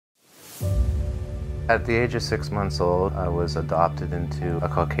At the age of 6 months old, I was adopted into a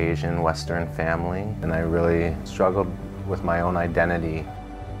Caucasian Western family, and I really struggled with my own identity.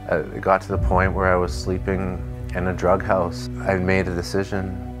 It got to the point where I was sleeping in a drug house. I made a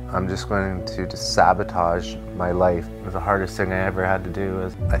decision. I'm just going to just sabotage my life. It was the hardest thing I ever had to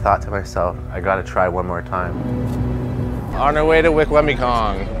do. I thought to myself, I gotta try one more time. On our way to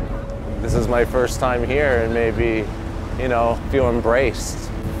Wikwemikong. This is my first time here, and maybe, feel embraced.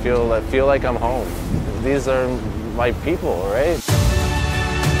 Feel like I'm home. These are my people, right?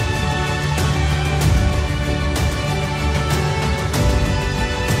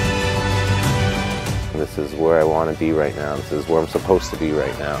 This is where I want to be right now. This is where I'm supposed to be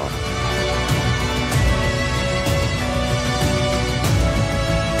right now.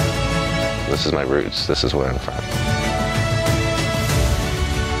 This is my roots. This is where I'm from.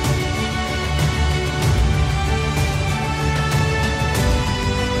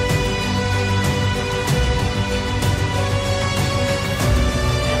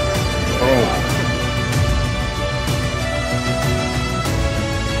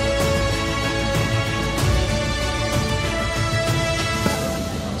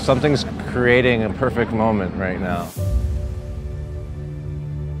 Something's creating a perfect moment right now.